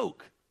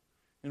spoke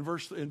in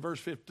verse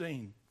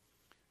 15.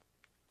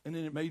 And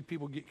then it made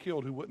people get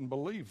killed who wouldn't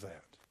believe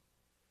that.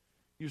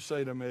 You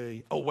say to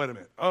me, oh, wait a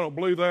minute, I don't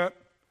believe that.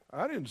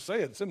 I didn't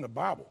say it. It's in the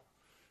Bible.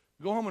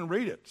 Go home and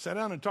read it. Sit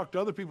down and talk to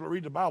other people that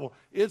read the Bible.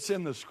 It's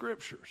in the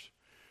Scriptures.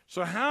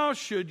 So how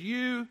should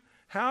you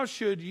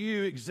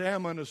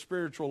examine a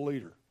spiritual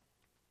leader?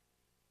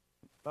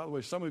 By the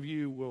way, some of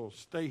you will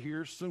stay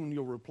here. Soon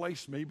you'll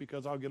replace me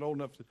because I'll get old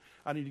enough that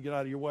I need to get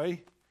out of your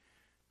way.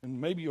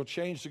 And maybe you'll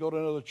change to go to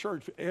another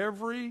church.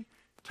 Every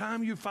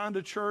time you find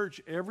a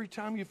church, every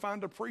time you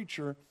find a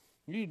preacher,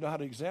 you need to know how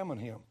to examine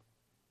him.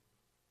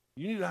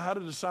 You need to know how to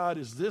decide,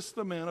 is this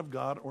the man of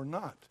God or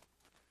not?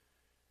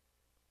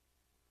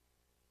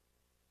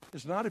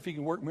 It's not if he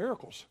can work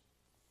miracles.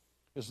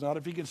 It's not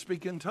if he can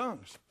speak in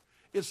tongues.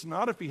 It's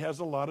not if he has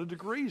a lot of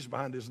degrees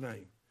behind his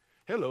name.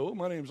 Hello,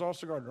 my name is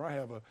Austin Gardner. I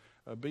have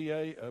a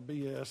BA, a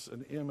BS,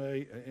 an MA,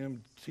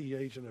 an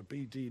MTH, and a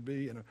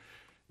PTB, and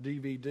a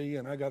DVD,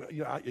 and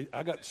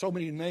I got so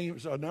many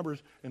names,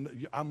 numbers,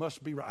 and I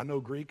must be right. I know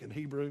Greek and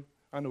Hebrew.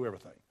 I know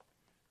everything.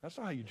 That's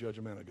not how you judge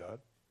a man of God.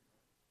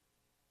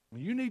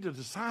 You need to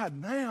decide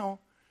now,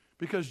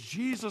 because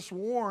Jesus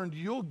warned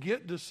you'll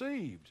get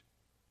deceived.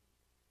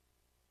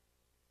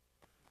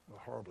 A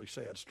horribly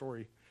sad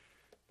story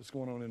that's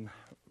going on in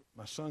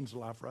my son's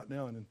life right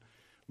now, and in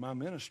my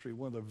ministry.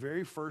 One of the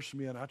very first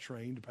men I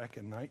trained back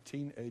in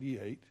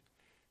 1988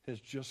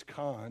 has just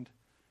conned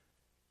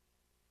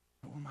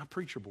one of my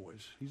preacher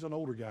boys. He's an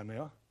older guy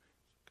now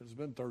because it's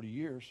been 30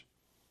 years,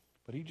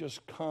 but he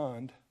just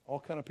conned all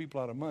kind of people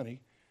out of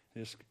money,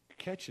 and is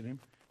catching him.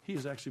 He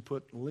has actually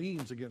put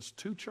liens against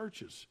 2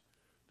 churches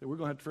that we're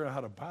going to have to figure out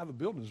how to buy the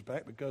buildings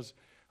back, because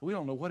we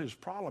don't know what his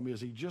problem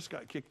is. He just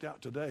got kicked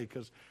out today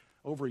because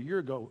over a year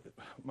ago,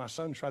 my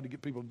son tried to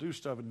get people to do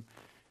stuff, and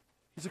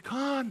he's a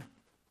con.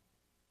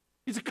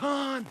 He's a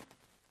con.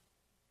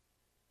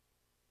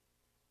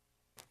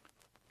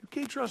 You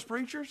can't trust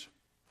preachers.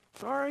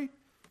 Sorry.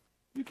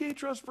 You can't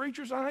trust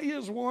preachers. I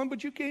is one,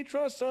 but you can't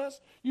trust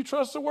us. You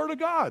trust the Word of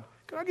God.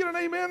 Can I get an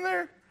amen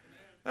there? Amen.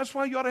 That's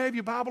why you ought to have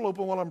your Bible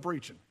open while I'm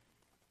preaching.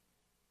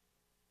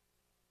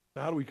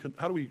 Now,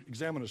 how do we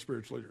examine a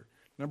spiritual leader?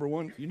 Number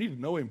one, you need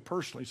to know him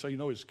personally so you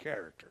know his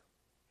character.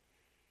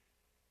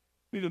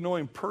 You need to know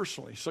him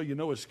personally so you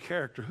know his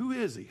character. Who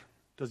is he?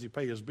 Does he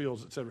pay his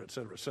bills, et cetera, et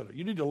cetera, et cetera?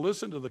 You need to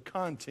listen to the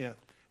content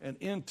and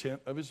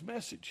intent of his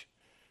message.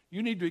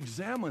 You need to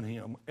examine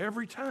him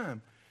every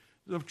time.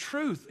 The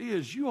truth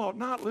is, you ought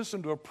not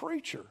listen to a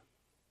preacher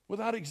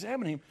without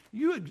examining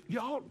him. You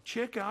ought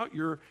check out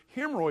your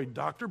hemorrhoid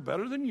doctor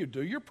better than you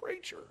do your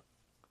preacher.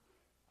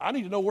 I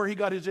need to know where he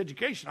got his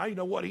education. I need to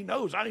know what he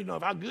knows. I need to know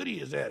how good he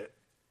is at it.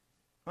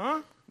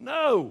 Huh?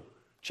 No.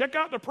 Check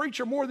out the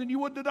preacher more than you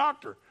would the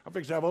doctor. I'm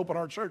fixing to have open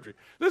heart surgery.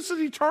 This is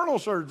eternal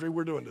surgery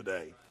we're doing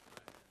today.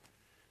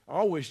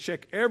 Always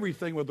check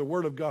everything with the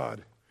Word of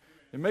God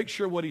and make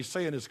sure what he's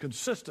saying is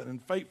consistent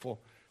and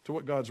faithful to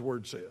what God's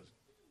Word says.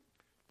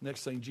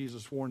 Next thing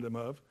Jesus warned them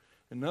of,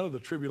 and none of the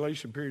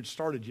tribulation period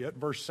started yet.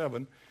 Verse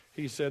 7,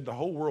 he said the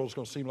whole world's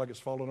going to seem like it's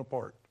falling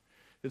apart.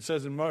 It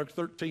says in Mark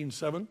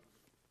 13:7,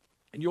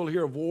 and you'll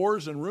hear of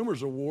wars and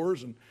rumors of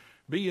wars, and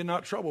be ye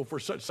not troubled, for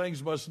such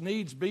things must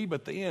needs be,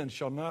 but the end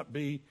shall not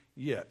be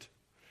yet.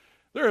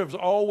 There has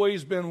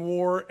always been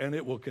war, and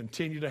it will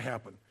continue to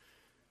happen.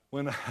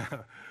 Well,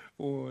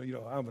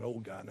 I'm an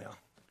old guy now.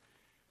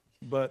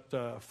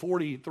 But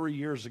 43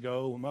 years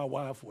ago, when my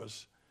wife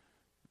was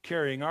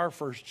carrying our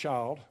first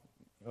child,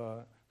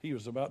 he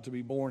was about to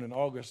be born in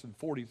August, and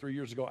 43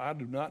 years ago, I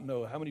do not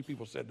know how many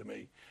people said to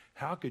me,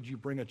 how could you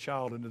bring a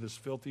child into this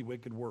filthy,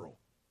 wicked world?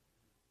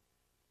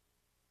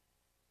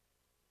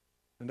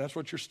 And that's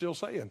what you're still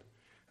saying.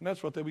 And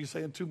that's what they'll be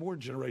saying 2 more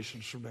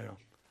generations from now.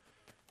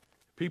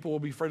 People will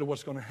be afraid of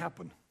what's going to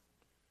happen.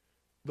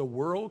 The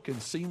world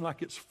can seem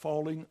like it's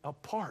falling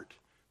apart.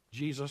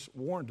 Jesus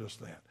warned us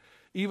that.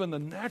 Even the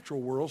natural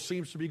world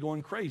seems to be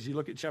going crazy.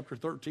 Look at chapter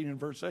 13 and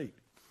verse 8.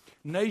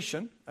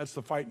 Nation, that's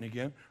the fighting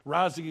again,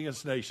 rising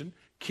against nation,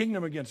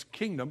 kingdom against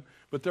kingdom,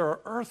 but there are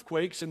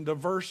earthquakes in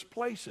diverse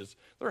places.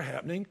 They're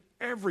happening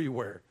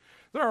everywhere.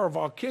 There are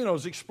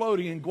volcanoes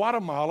exploding in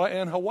Guatemala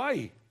and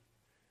Hawaii.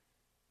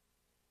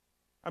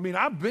 I mean,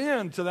 I've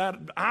been to that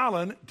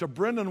island, to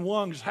Brendan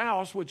Wong's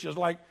house, which is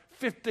like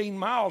 15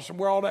 miles from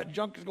where all that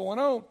junk is going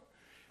on.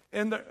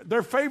 And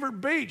their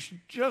favorite beach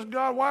just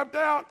got wiped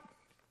out.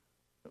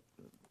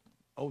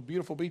 Oh,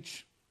 beautiful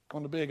beach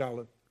on the Big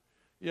Island.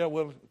 Yeah,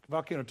 well,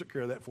 volcano took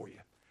care of that for you.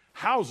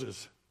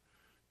 Houses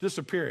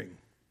disappearing.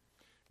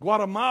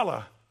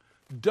 Guatemala,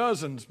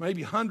 dozens,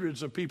 maybe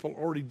hundreds of people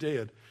already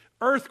dead.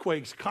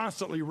 Earthquakes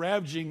constantly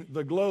ravaging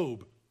the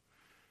globe.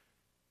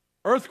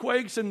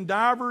 Earthquakes in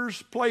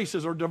diverse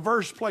places,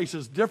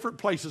 different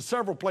places,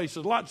 several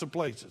places, lots of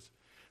places.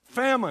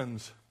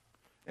 Famines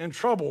and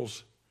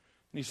troubles.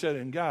 And he said,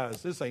 and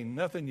guys, this ain't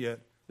nothing yet.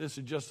 This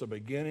is just the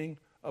beginning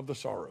of the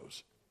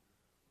sorrows.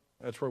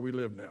 That's where we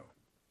live now.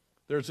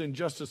 There's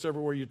injustice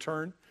everywhere you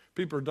turn.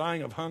 People are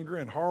dying of hunger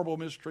and horrible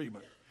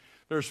mistreatment.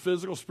 There's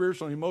physical,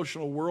 spiritual, and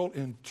emotional world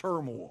in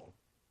turmoil.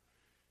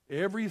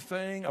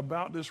 Everything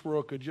about this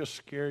world could just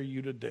scare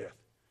you to death.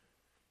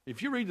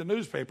 If you read the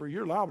newspaper,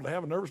 you're liable to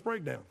have a nervous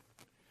breakdown.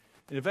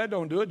 And if that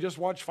don't do it, just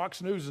watch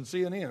Fox News and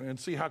CNN and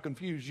see how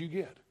confused you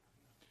get.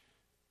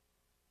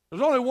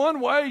 There's only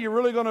one way you're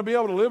really going to be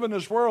able to live in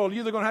this world.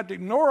 You're either going to have to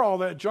ignore all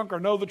that junk or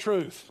know the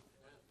truth.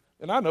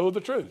 And I know the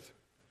truth.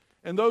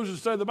 And those who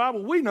study the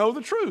Bible, we know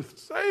the truth.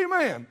 Say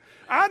amen.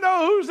 I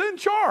know who's in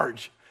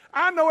charge.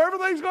 I know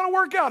everything's going to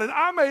work out. And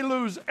I may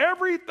lose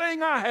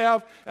everything I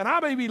have, and I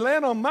may be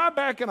laying on my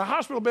back in a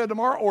hospital bed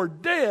tomorrow or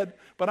dead,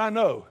 but I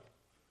know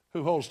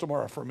who holds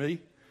tomorrow for me.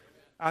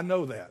 I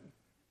know that.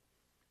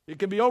 It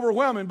can be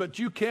overwhelming, but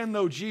you can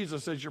know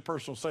Jesus as your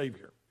personal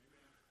Savior.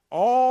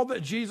 All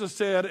that Jesus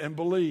said and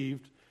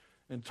believed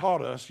and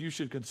taught us, you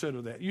should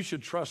consider that. You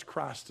should trust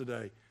Christ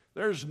today.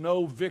 There's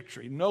no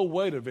victory, no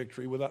way to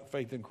victory without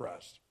faith in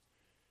Christ.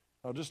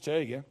 I'll just tell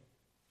you,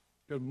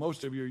 because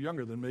most of you are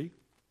younger than me,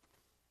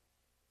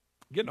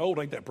 getting old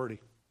ain't that pretty.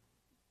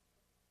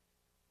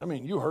 I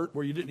mean, you hurt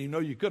where you didn't even know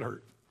you could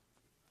hurt.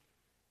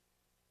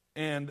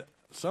 And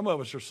some of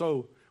us are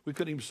so, we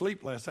couldn't even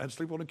sleep last night. I had to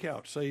sleep on the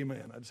couch. Say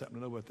amen. I just happen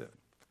to know about that.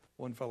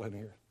 One fella in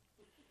here.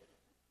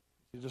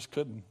 You just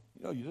couldn't,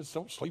 you just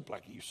don't sleep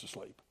like you used to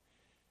sleep.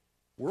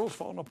 World's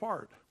falling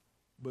apart,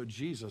 but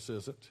Jesus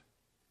isn't.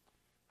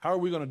 How are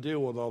we going to deal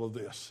with all of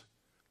this?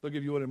 Look,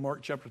 if you would, in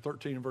Mark chapter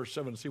 13 and verse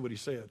 7 and see what he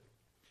said.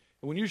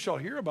 And when you shall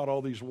hear about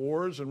all these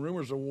wars and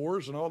rumors of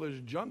wars and all this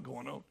junk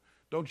going on,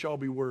 don't y'all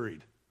be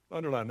worried.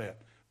 Underline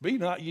that. Be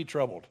not ye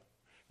troubled.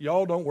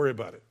 Y'all don't worry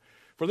about it.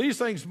 For these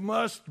things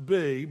must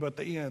be, but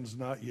the end's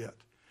not yet.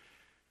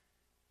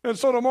 And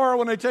so tomorrow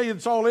when they tell you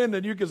it's all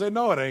ended, you can say,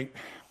 no, it ain't.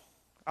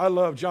 I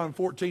love John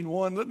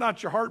 14:1. Let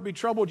not your heart be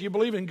troubled. You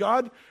believe in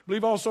God,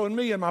 believe also in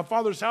me. In my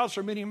Father's house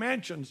are many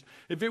mansions.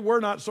 If it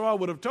were not so, I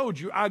would have told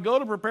you. I go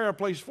to prepare a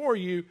place for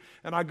you,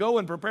 and I go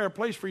and prepare a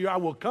place for you. I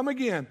will come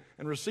again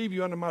and receive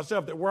you unto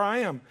myself, that where I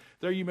am,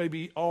 there you may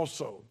be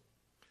also.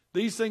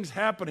 These things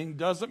happening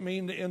doesn't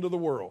mean the end of the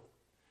world.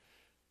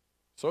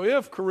 So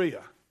if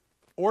Korea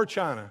or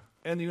China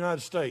and the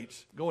United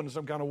States go into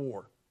some kind of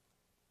war,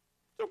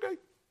 it's okay.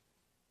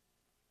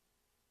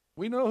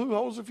 We know who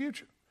holds the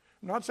future.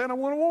 I'm not saying I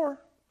want a war.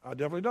 I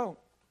definitely don't.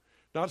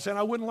 Not saying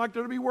I wouldn't like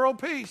there to be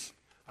world peace.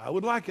 I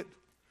would like it.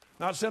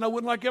 Not saying I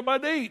wouldn't like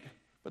everybody to eat.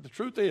 But the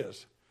truth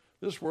is,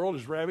 this world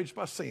is ravaged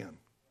by sin.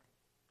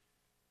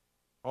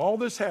 All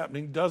this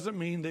happening doesn't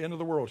mean the end of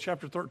the world.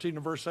 Chapter 13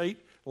 and verse 8,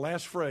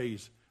 last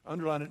phrase,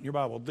 underline it in your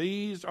Bible.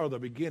 These are the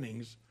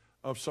beginnings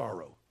of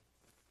sorrow.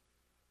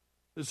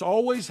 This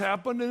always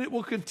happened and it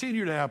will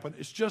continue to happen.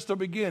 It's just a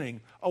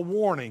beginning, a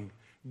warning.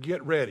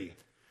 Get ready.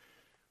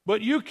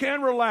 But you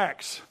can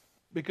relax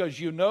because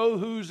you know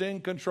who's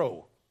in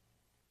control.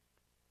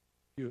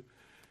 You'd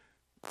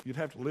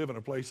have to live in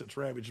a place that's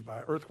ravaged by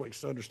earthquakes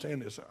to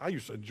understand this. I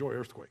used to enjoy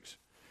earthquakes.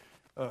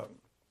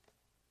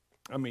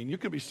 You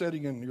could be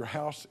sitting in your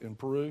house in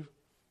Peru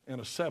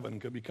and a 7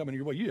 could be coming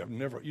your way. You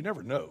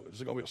never know.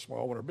 Is it going to be a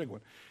small one or a big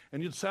one?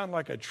 And you'd sound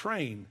like a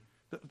train.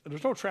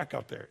 There's no track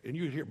out there. And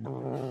you'd hear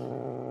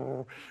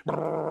brrr,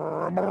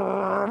 brrr,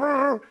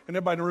 brrr, and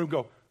everybody in the room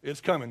go,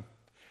 it's coming.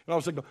 And all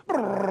of a sudden go,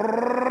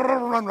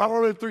 run right all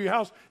the way through your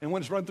house. And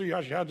when it's run through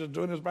your house, just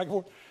doing this back and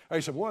forth. I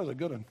said, boy, that's a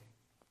good one.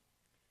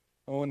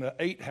 When the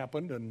 8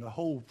 happened and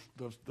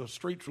the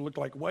streets looked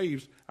like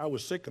waves, I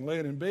was sick and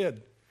laying in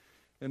bed.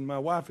 And my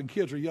wife and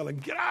kids were yelling,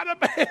 get out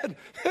of bed.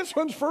 This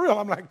one's for real.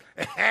 I'm like,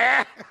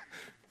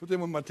 But then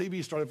when my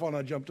TV started falling,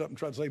 I jumped up and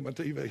tried to save my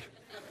TV.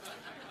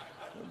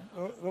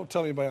 Don't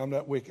tell anybody I'm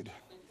that wicked.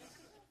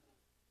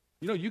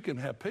 You can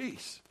have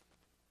peace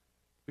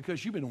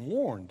because you've been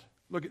warned.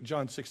 Look at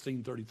John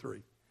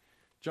 16:33.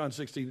 John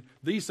 16,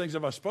 these things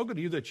have I spoken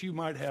to you that you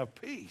might have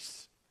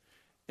peace.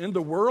 In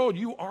the world,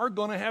 you are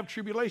going to have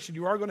tribulation.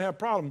 You are going to have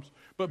problems,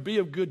 but be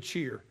of good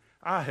cheer.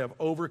 I have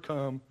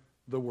overcome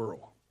the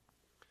world.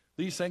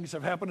 These things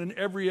have happened in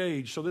every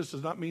age, so this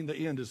does not mean the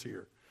end is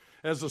here.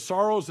 As the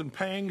sorrows and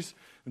pangs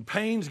and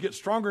pains get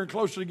stronger and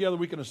closer together,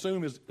 we can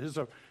assume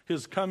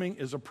his coming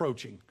is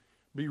approaching.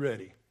 Be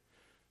ready.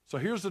 So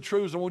here's the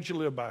truths I want you to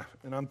live by,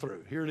 and I'm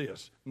through. Here it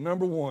is.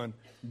 Number one,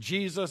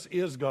 Jesus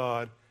is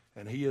God,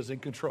 and he is in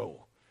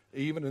control,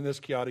 even in this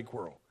chaotic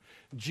world.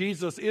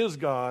 Jesus is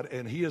God,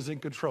 and he is in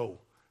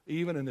control,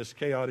 even in this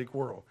chaotic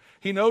world.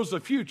 He knows the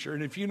future,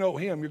 and if you know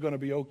him, you're going to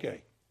be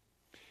okay.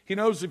 He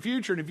knows the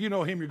future, and if you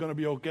know him, you're going to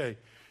be okay.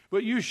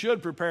 But you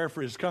should prepare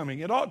for his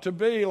coming. It ought to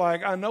be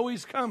like, I know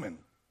he's coming.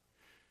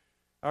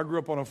 I grew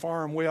up on a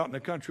farm way out in the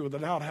country with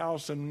an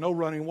outhouse and no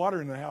running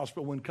water in the house,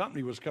 but when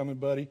company was coming,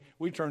 buddy,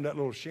 we turned that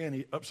little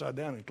shanty upside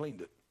down and cleaned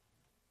it.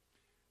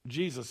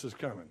 Jesus is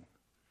coming.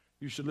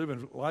 You should live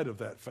in light of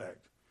that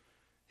fact.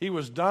 He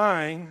was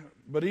dying,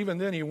 but even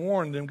then he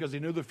warned them because he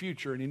knew the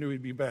future and he knew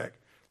he'd be back.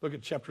 Look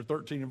at chapter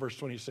 13 and verse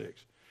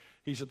 26.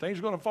 He said, things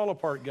are going to fall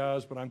apart,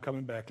 guys, but I'm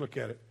coming back. Look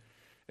at it.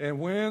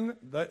 And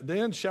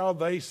then shall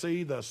they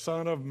see the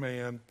Son of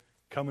Man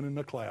coming in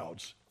the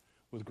clouds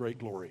with great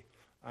glory.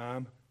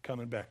 I'm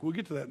coming back. We'll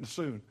get to that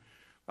soon.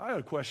 I had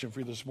a question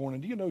for you this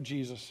morning. Do you know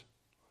Jesus?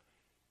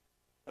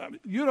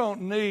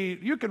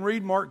 You can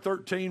read Mark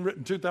 13,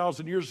 written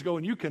 2,000 years ago,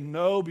 and you can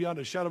know beyond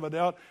a shadow of a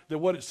doubt that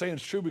what it's saying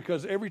is true,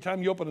 because every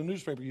time you open a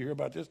newspaper, you hear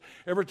about this.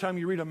 Every time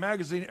you read a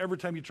magazine, every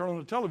time you turn on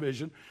the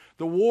television,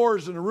 the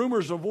wars and the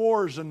rumors of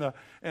wars and the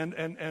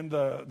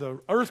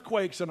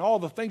earthquakes and all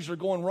the things that are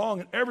going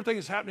wrong and everything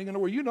is happening in the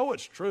world, you know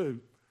it's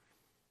true.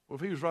 Well,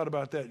 if he was right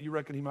about that, you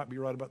reckon he might be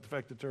right about the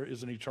fact that there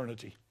is an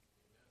eternity.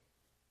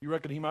 You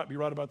reckon he might be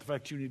right about the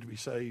fact you need to be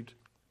saved.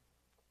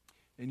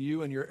 And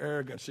you and your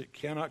arrogance, it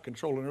cannot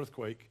control an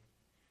earthquake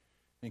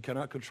and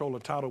cannot control a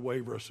tidal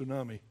wave or a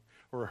tsunami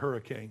or a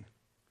hurricane.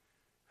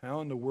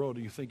 How in the world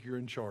do you think you're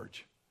in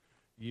charge?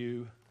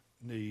 You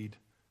need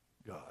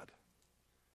God.